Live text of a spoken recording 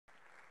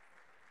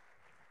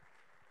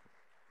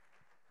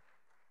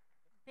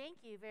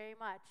Thank you very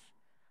much.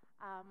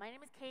 My name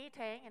is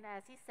Tang, and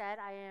as he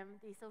said, I am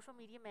the social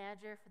media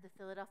manager for the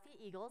Philadelphia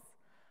Eagles.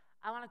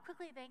 I want to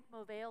quickly thank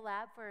Moveo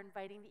Lab for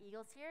inviting the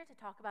Eagles here to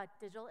talk about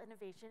digital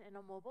innovation in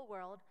a mobile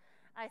world.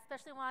 I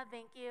especially want to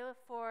thank you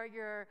for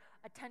your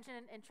attention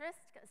and interest,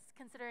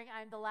 considering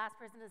I'm the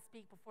last person to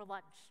speak before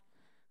lunch.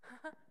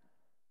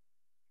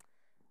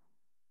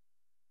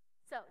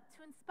 So, to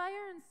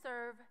inspire and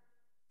serve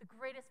the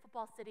greatest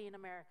football city in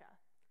America.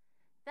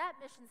 That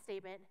mission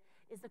statement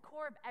is the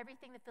core of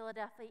everything the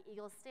Philadelphia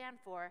Eagles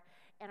stand for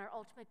and our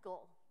ultimate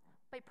goal.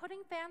 By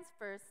putting fans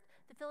first,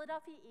 the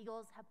Philadelphia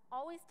Eagles have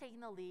always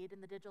taken the lead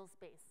in the digital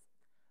space.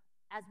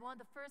 As one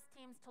of the first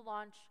teams to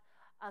launch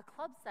a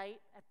club site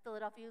at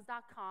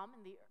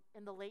philadelphiaeagles.com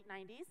in the late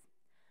 90s,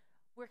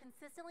 we're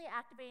consistently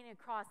activating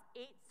across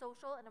 8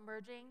 social and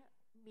emerging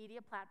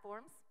media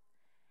platforms.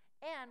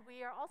 And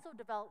we also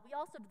developed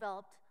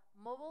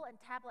mobile and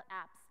tablet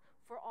apps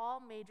for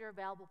all major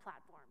available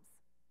platforms.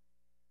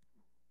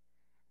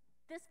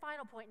 This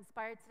final point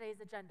inspired today's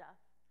agenda.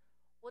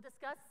 We'll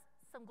discuss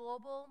some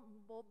global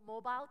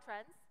mobile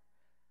trends,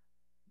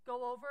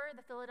 go over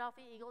the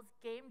Philadelphia Eagles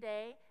game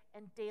day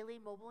and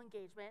daily mobile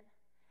engagement,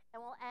 and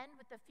we'll end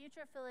with the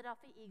future of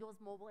Philadelphia Eagles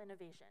mobile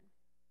innovation.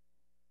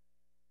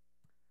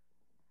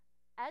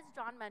 As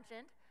John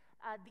mentioned,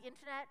 the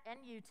internet and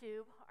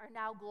YouTube are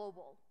now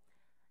global.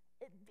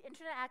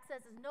 Internet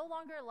access is no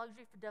longer a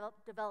luxury for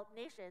developed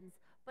nations,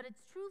 but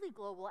it's truly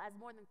global as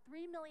more than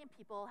 3 million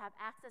people have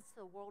access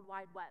to the World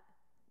Wide Web.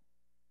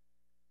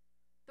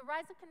 The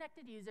rise of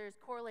connected users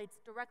correlates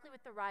directly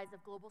with the rise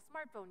of global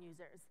smartphone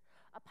users,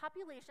 a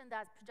population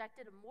that has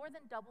projected to more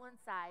than double in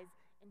size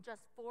in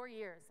just 4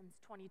 years since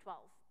 2012.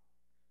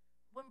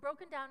 When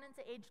broken down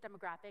into age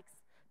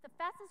demographics, the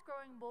fastest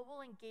growing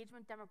mobile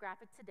engagement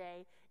demographic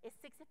today is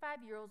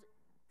 65 years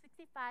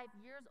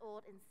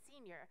old and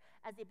senior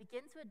as they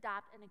begin to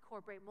adopt and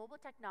incorporate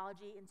mobile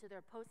technology into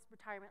their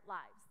post-retirement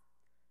lives.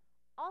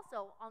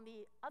 Also, on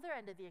the other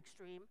end of the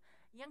extreme,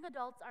 young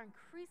adults are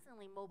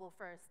increasingly mobile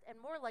first and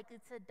more likely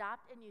to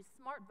adopt and use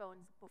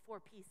smartphones before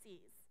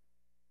PCs.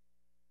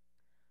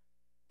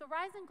 The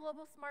rise in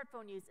global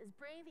smartphone use is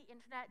bringing the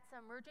internet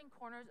to emerging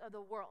corners of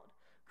the world,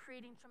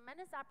 creating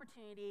tremendous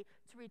opportunity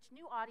to reach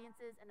new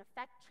audiences and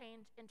affect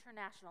change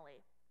internationally.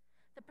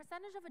 The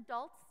percentage of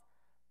adults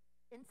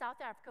in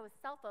South Africa with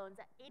cell phones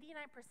at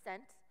 89%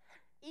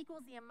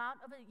 equals the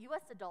amount of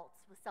US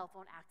adults with cell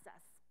phone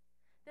access.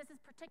 This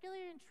is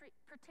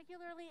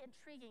particularly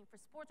intriguing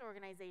for sports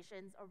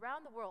organizations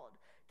around the world,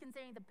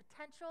 considering the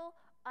potential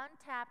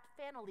untapped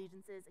fan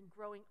allegiances and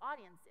growing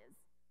audiences.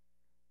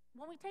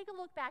 When we take a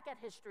look back at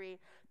history,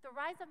 the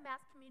rise of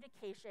mass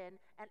communication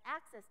and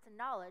access to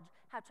knowledge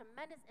have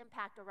tremendous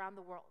impact around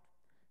the world.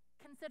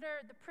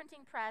 Consider the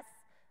printing press,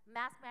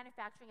 mass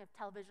manufacturing of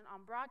television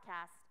on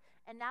broadcast,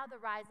 and now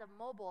the rise of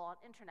mobile on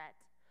internet.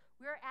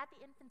 We are at the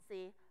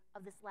infancy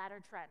of this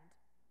latter trend.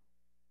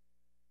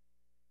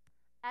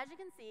 As you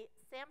can see,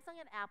 Samsung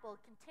and Apple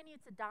continue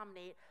to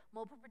dominate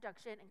mobile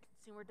production and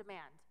consumer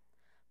demand.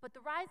 But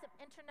the rise of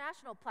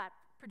international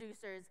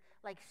producers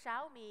like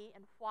Xiaomi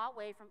and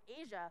Huawei from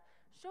Asia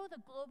show the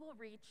global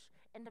reach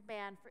and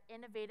demand for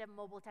innovative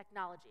mobile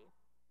technology.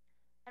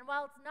 And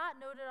while it's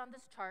not noted on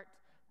this chart,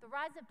 the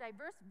rise of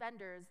diverse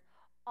vendors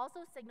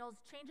also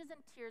signals changes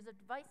in tiers of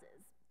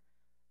devices.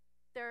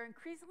 There are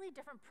increasingly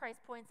different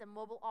price points and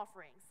mobile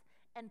offerings,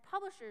 and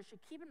publishers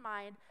should keep in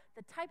mind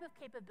the type of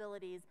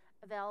capabilities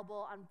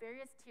available on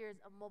various tiers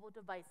of mobile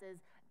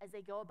devices as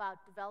they go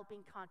about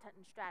developing content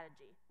and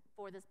strategy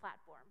for this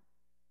platform.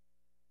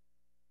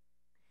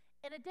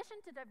 In addition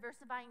to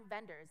diversifying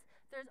vendors,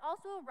 there's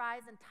also a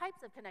rise in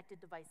types of connected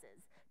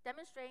devices,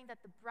 demonstrating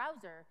that the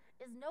browser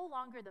is no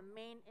longer the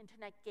main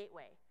internet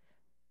gateway.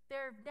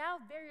 There are now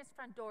various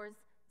front doors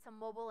to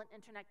mobile and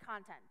internet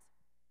content.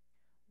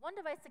 One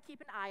device to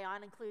keep an eye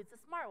on includes a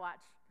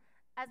smartwatch.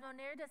 As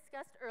Monir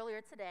discussed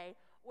earlier today,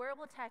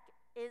 wearable tech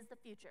is the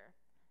future.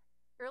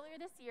 Earlier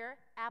this year,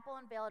 Apple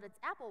unveiled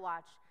its Apple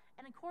Watch,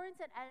 and according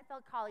to an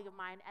NFL colleague of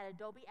mine at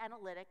Adobe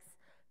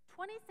Analytics,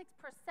 26%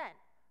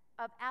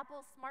 of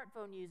Apple's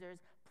smartphone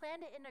users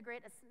plan to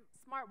integrate a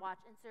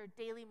smartwatch into their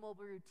daily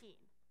mobile routine.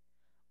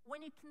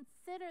 When you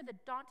consider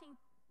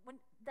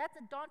that's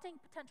a daunting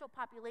potential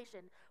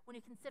population when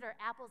you consider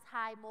Apple's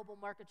high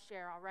mobile market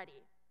share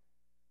already.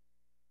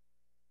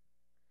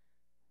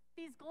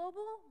 These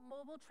global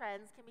mobile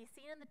trends can be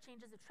seen in the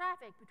changes of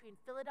traffic between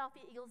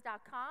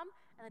PhiladelphiaEagles.com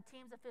and the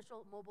team's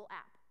official mobile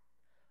app.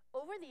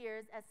 Over the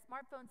years, as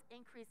smartphones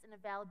increased in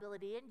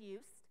availability and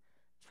use,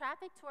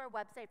 traffic to our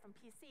website from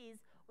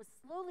PCs was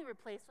slowly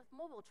replaced with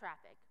mobile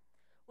traffic.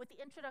 With the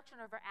introduction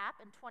of our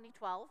app in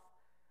 2012,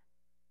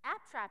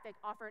 app traffic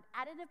offered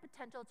additive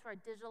potential to our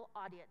digital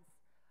audience.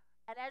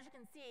 And as you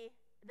can see,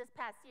 this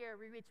past year,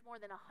 we reached more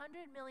than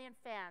 100 million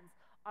fans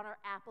on our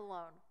app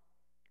alone.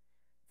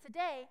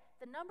 Today,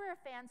 the number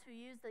of fans who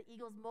use the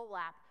Eagles mobile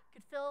app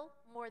could fill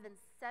more than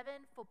 7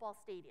 football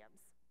stadiums.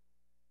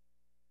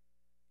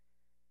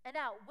 And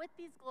now, with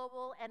these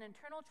global and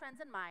internal trends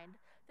in mind,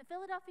 the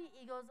Philadelphia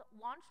Eagles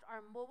launched our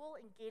mobile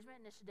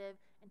engagement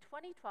initiative in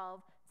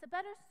 2012 to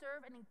better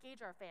serve and engage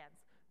our fans,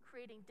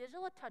 creating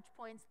digital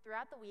touchpoints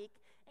throughout the week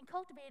and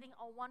cultivating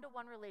a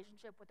one-to-one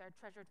relationship with our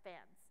treasured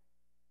fans.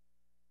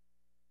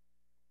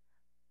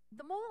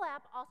 The mobile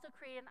app also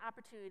created an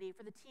opportunity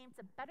for the team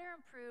to better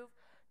improve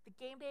the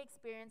game day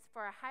experience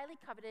for our highly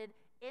coveted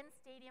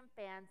in-stadium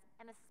fans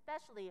and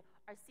especially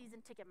our season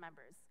ticket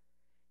members.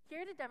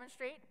 Here to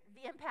demonstrate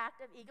the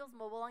impact of Eagles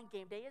Mobile on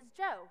game day is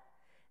Joe,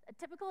 a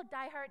typical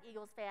diehard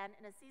Eagles fan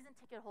and a season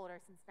ticket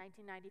holder since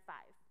 1995.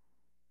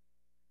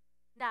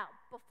 Now,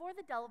 before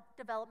the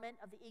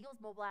development of the Eagles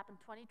mobile app in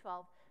 2012,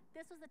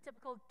 this was a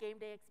typical game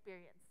day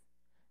experience.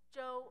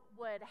 Joe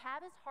would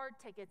have his hard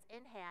tickets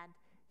in hand.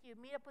 He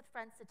would meet up with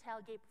friends to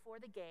tailgate before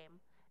the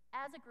game.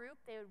 As a group,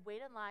 they would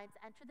wait in line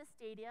to enter the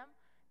stadium.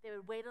 They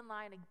would wait in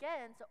line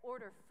again to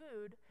order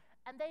food,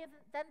 and then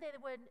they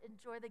would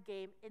enjoy the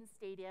game in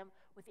stadium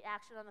with the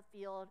action on the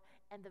field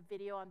and the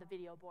video on the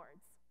video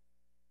boards.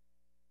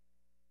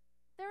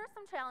 There are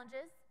some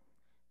challenges.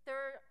 There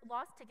are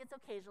lost tickets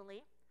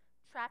occasionally.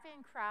 Traffic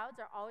and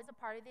crowds are always a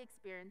part of the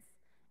experience,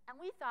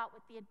 and we thought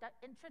with the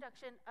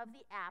introduction of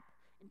the app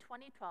in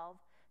 2012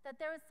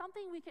 that there was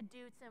something we could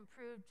do to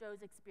improve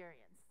Joe's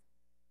experience.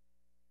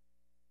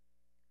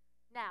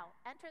 Now,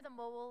 enter the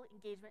Mobile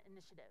Engagement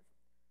Initiative,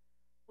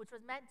 which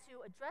was meant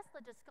to address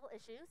logistical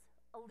issues,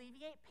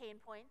 alleviate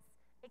pain points,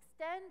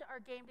 extend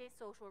our game day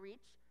social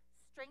reach,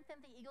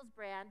 strengthen the Eagles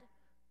brand,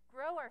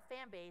 grow our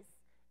fan base,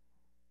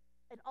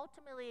 and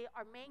ultimately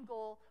our main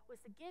goal was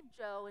to give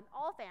Joe and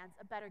all fans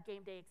a better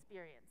game day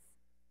experience.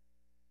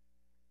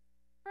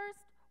 First,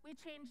 we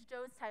changed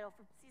Joe's title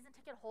from season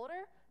ticket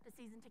holder to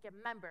season ticket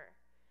member.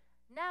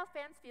 Now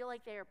fans feel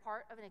like they are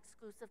part of an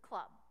exclusive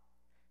club.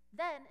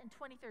 Then, in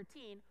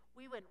 2013,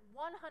 we went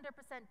 100%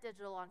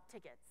 digital on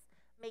tickets,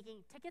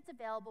 making tickets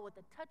available with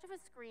the touch of a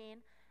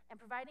screen and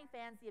providing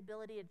fans the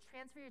ability to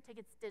transfer your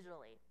tickets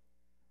digitally.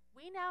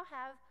 We now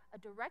have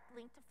a direct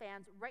link to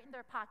fans right in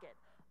their pocket,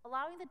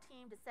 allowing the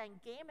team to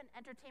send game and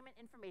entertainment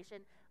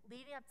information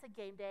leading up to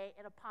game day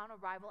and upon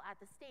arrival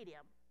at the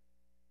stadium.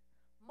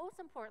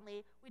 Most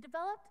importantly, we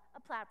developed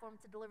a platform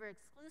to deliver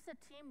exclusive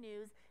team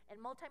news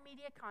and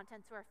multimedia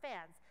content to our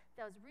fans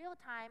that was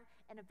real-time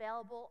and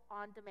available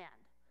on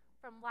demand.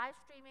 From live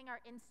streaming our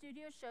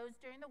in-studio shows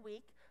during the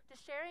week to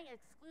sharing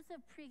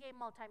exclusive pregame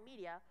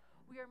multimedia,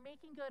 we are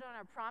making good on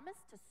our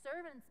promise to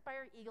serve and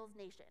inspire Eagles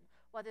Nation,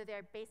 whether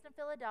they're based in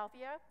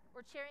Philadelphia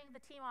or cheering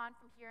the team on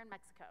from here in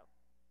Mexico.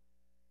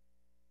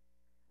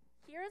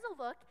 Here is a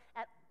look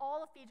at all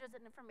the features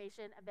and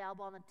information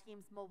available on the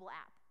team's mobile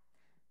app.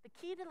 The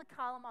key to the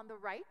column on the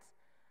right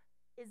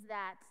is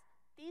that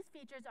these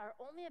features are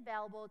only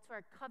available to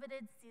our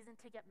coveted season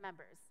ticket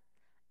members.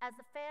 As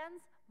the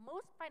fans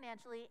most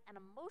financially and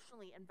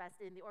emotionally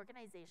invested in the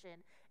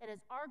organization, it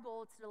is our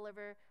goal to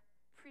deliver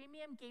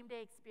premium game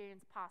day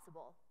experience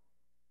possible.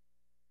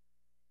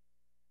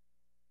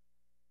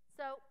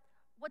 So,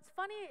 what's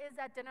funny is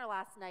at dinner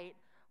last night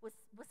with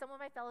some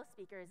of my fellow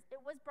speakers, it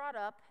was brought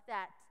up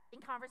that, in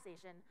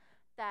conversation,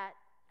 that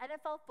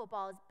NFL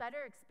football is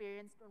better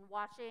experienced when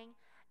watching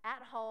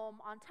at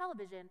home on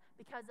television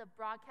because of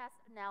broadcast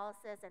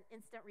analysis and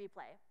instant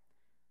replay.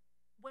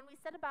 When we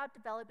set about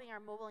developing our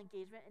mobile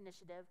engagement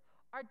initiative,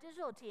 our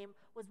digital team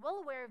was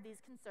well aware of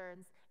these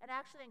concerns and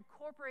actually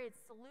incorporated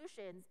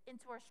solutions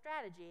into our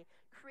strategy,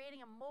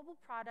 creating a mobile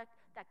product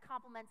that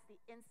complements the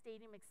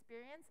in-stadium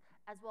experience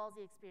as well as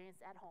the experience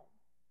at home.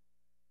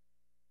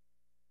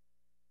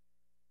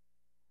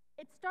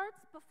 It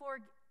starts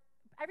before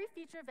every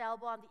feature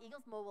available on the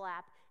Eagles mobile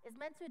app is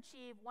meant to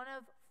achieve one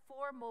of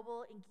 4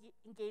 mobile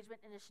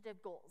engagement initiative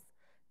goals: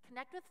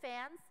 connect with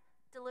fans,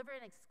 deliver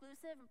an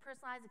exclusive and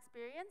personalized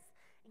experience,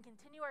 and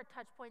continue our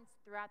touch points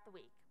throughout the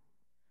week.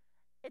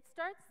 It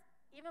starts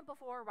even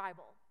before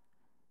arrival.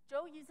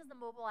 Joe uses the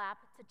mobile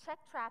app to check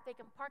traffic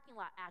and parking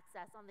lot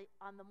access on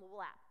the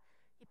mobile app.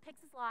 He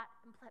picks his lot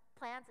and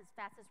plans his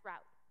fastest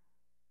route.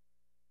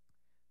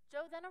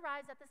 Joe then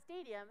arrives at the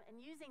stadium, and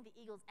using the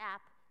Eagles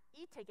app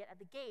e-ticket at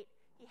the gate,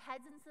 he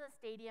heads into the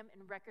stadium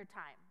in record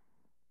time.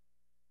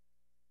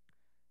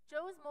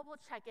 Joe's mobile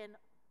check-in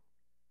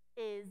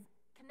is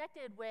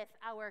connected with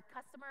our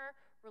customer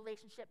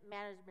relationship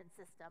management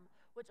system,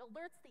 which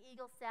alerts the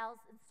Eagles sales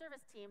and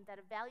service team that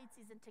a valued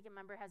season ticket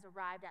member has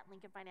arrived at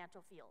Lincoln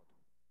Financial Field.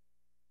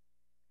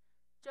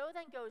 Joe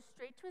then goes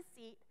straight to his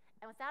seat,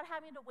 and without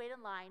having to wait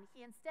in line,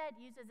 he instead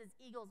uses his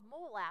Eagles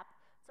mobile app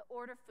to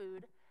order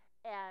food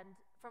and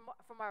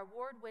from our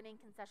award-winning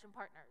concession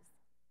partners.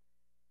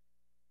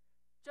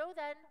 Joe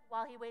then,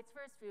 while he waits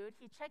for his food,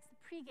 he checks the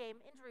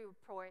pregame injury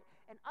report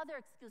and other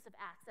exclusive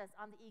access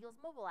on the Eagles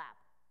mobile app.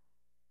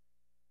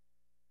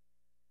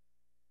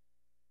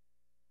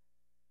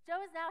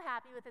 Joe is now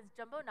happy with his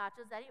jumbo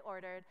nachos that he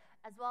ordered,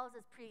 as well as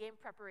his pregame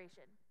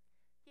preparation.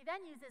 He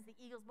then uses the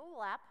Eagles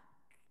mobile app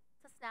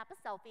to snap a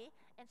selfie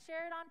and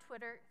share it on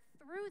Twitter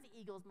through the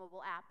Eagles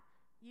mobile app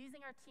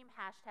using our team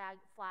hashtag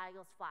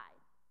 #FlyEaglesFly.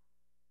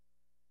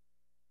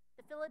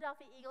 The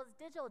Philadelphia Eagles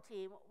digital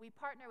team, we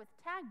partner with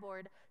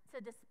Tagboard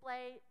to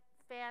display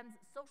fans'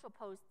 social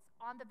posts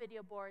on the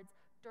video boards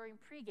during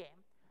pregame.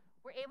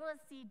 We're able to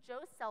see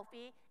Joe's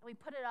selfie, and we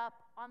put it up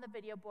on the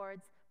video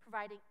boards,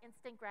 providing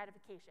instant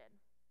gratification.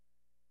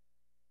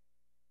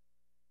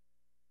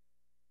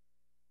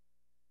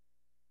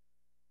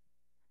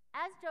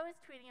 As Joe is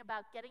tweeting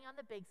about getting on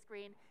the big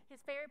screen,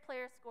 his favorite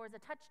player scores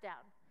a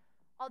touchdown.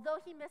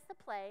 Although he missed the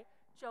play,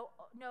 Joe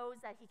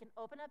knows that he can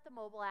open up the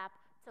mobile app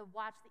to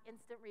watch the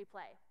instant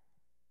replay.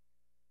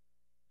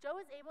 Joe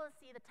is able to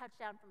see the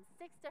touchdown from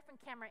 6 different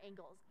camera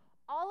angles,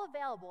 all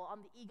available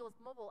on the Eagles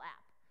mobile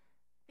app.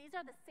 These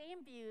are the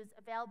same views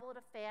available to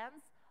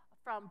fans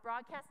from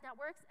broadcast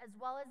networks, as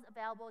well as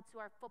available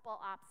to our football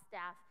ops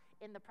staff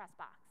in the press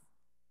box.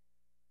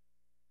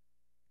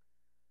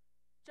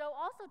 Joe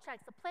also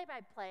checks the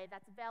play-by-play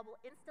that's available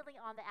instantly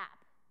on the app,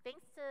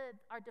 thanks to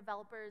our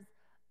developers'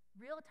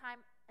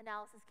 real-time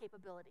analysis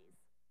capabilities.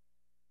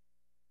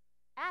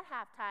 At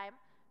halftime,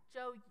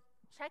 Joe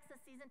checks the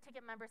season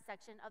ticket member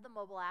section of the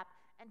mobile app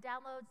and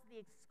downloads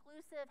the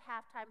exclusive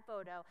halftime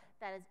photo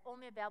that is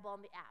only available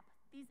on the app.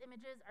 These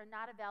images are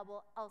not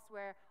available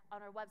elsewhere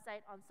on our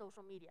website, on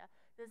social media.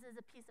 This is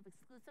a piece of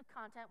exclusive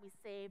content we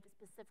saved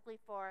specifically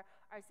for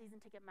our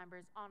season ticket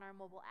members on our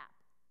mobile app.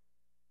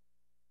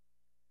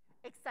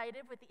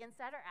 Excited with the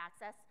insider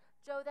access,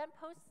 Joe then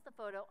posts the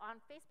photo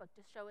on Facebook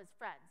to show his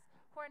friends,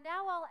 who are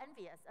now all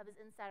envious of his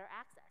insider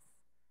access.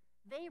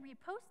 They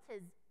repost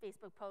his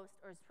Facebook post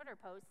or his Twitter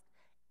post,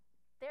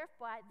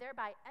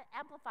 thereby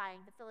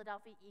amplifying the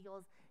Philadelphia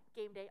Eagles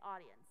game day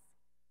audience.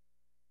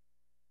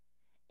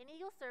 An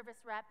Eagles service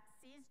rep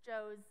sees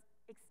Joe's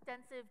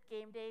extensive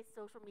game day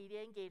social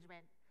media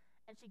engagement,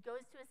 and she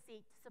goes to his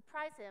seat to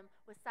surprise him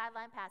with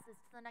sideline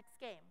passes to the next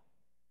game.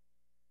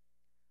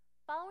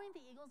 Following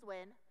the Eagles'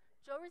 win,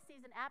 Joe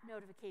receives an app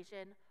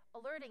notification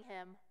alerting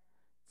him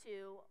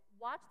to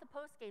watch the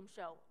post-game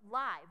show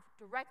live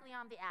directly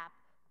on the app,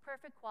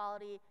 perfect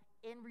quality,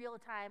 in real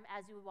time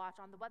as you would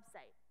watch on the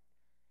website.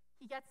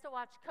 He gets to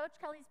watch Coach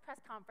Kelly's press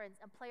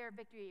conference and player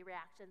victory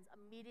reactions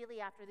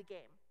immediately after the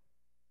game.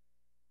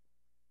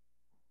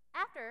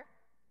 After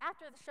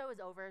the show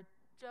is over,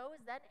 Joe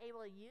is then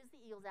able to use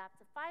the Eagles app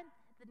to find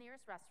the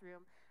nearest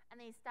restroom, and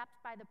then he stops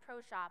by the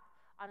pro shop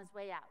on his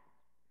way out.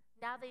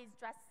 Now that he's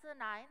dressed to the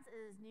nines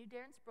in his new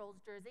Darren Sproles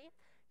jersey,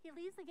 he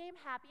leaves the game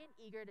happy and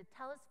eager to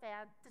tell his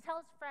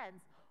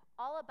friends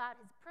all about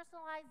his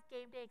personalized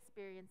game day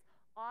experience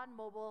on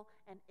mobile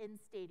and in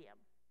stadium.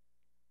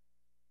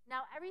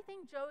 Now,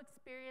 everything Joe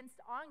experienced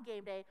on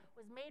game day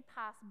was made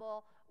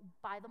possible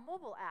by the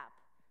mobile app,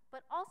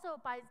 but also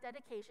by his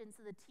dedication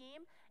to the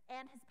team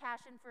and his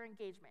passion for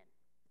engagement.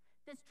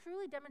 This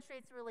truly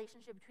demonstrates the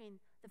relationship between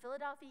the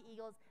Philadelphia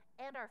Eagles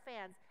and our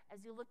fans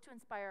as you look to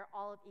inspire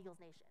all of Eagles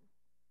Nation.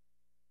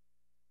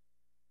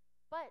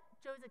 But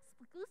Joe's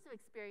exclusive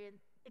and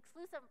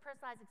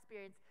personalized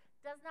experience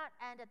does not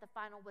end at the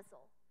final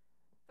whistle.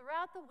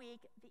 Throughout the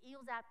week, the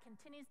Eagles app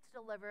continues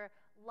to deliver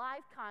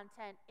live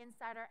content,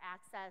 insider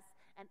access,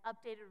 and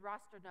updated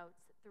roster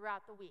notes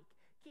throughout the week,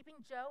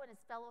 keeping Joe and his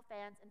fellow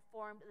fans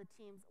informed of the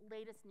team's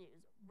latest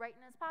news right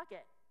in his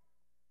pocket.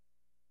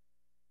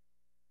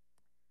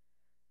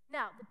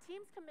 Now, the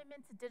team's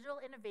commitment to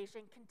digital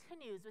innovation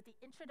continues with the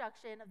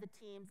introduction of the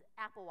team's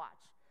Apple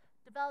Watch.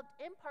 Developed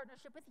in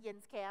partnership with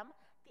Yinscam,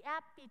 the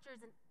app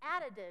features an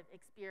additive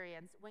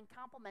experience when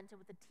complemented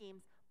with the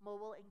team's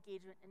mobile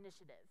engagement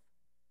initiative.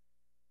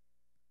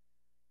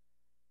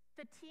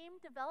 The team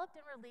developed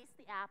and released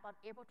the app on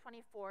April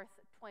 24th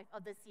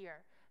of this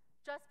year,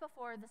 just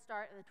before the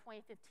start of the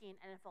 2015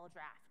 NFL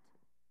Draft.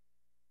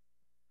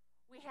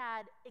 We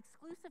had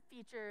exclusive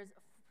features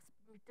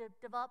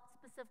developed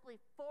specifically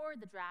for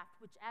the draft,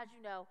 which, as you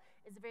know,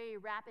 is a very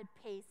rapid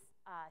pace,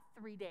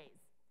 3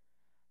 days.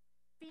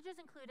 Features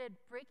included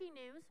breaking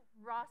news,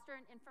 roster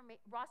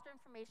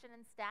information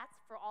and stats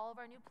for all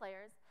of our new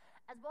players,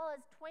 as well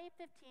as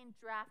 2015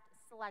 draft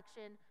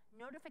selection,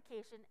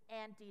 notification,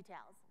 and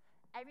details.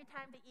 Every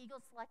time the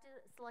Eagles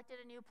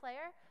selected a new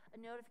player, a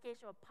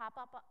notification would pop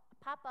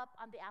up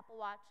on the Apple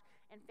Watch,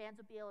 and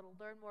fans would be able to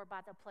learn more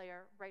about the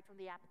player right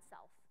from the app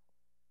itself.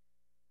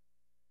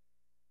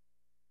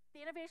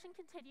 The innovation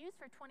continues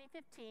for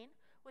 2015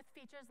 with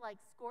features like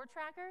score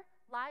tracker,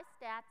 live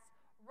stats,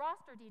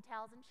 roster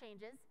details and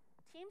changes,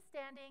 team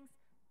standings,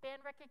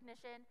 band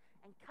recognition,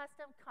 and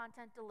custom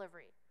content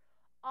delivery,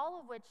 all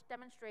of which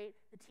demonstrate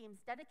the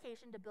team's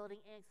dedication to building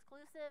an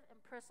exclusive and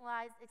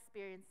personalized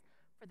experience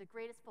for the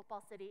greatest football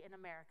city in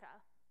America.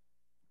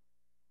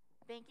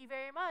 Thank you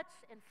very much,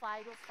 and fly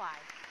Eagles fly.